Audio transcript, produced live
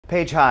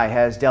Page High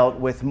has dealt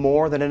with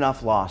more than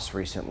enough loss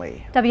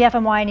recently.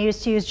 WFMY News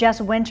 2's Jess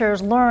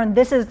Winters learned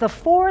this is the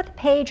fourth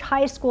Page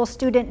High School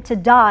student to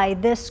die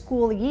this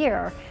school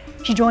year.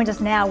 She joins us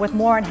now with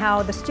more on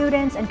how the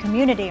students and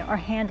community are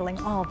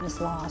handling all of this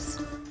loss.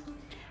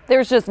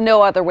 There's just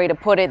no other way to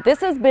put it. This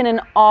has been an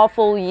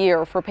awful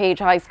year for Page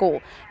High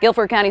School.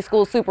 Guilford County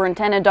School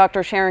Superintendent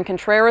Dr. Sharon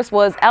Contreras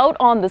was out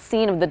on the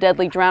scene of the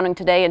deadly drowning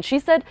today, and she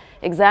said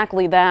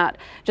exactly that.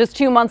 Just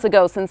 2 months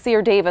ago,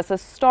 Sincere Davis, a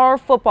star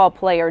football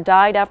player,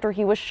 died after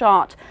he was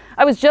shot.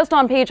 I was just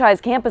on Page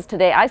High's campus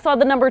today. I saw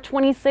the number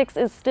 26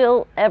 is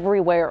still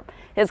everywhere.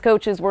 His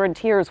coaches were in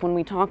tears when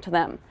we talked to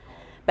them.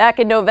 Back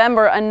in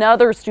November,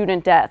 another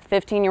student death.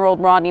 15-year-old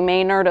Rodney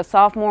Maynard, a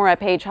sophomore at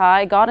Page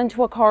High, got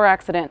into a car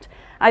accident.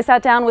 I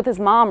sat down with his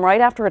mom right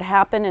after it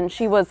happened, and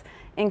she was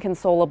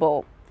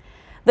inconsolable.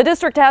 The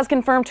district has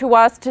confirmed to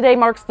us today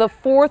marks the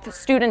fourth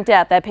student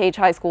death at Page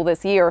High School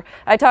this year.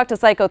 I talked to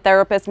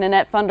psychotherapist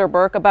Nanette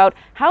Funderburk about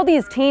how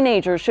these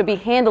teenagers should be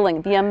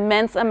handling the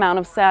immense amount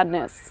of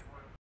sadness.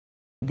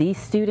 These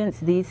students,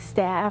 these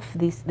staff,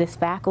 this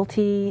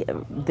faculty,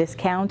 this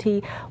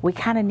county, we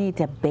kind of need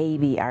to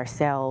baby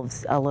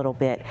ourselves a little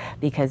bit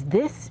because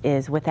this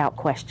is without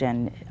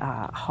question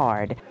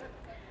hard.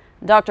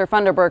 Dr.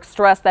 Funderburk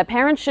stressed that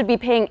parents should be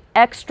paying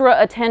extra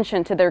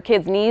attention to their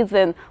kids' needs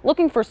and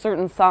looking for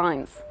certain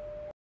signs.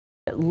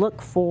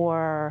 Look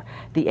for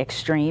the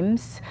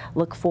extremes,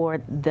 look for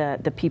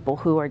the people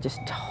who are just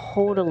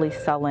totally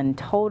sullen,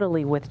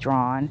 totally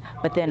withdrawn,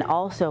 but then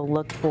also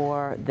look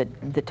for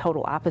the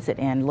total opposite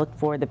end. Look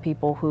for the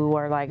people who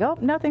are like, oh,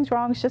 nothing's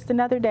wrong, it's just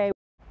another day.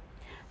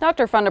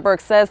 Dr.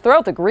 Funderburk says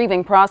throughout the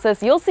grieving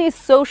process, you'll see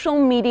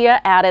social media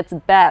at its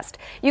best.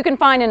 You can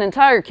find an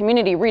entire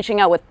community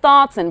reaching out with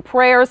thoughts and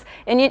prayers,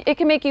 and it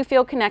can make you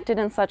feel connected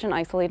in such an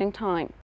isolating time.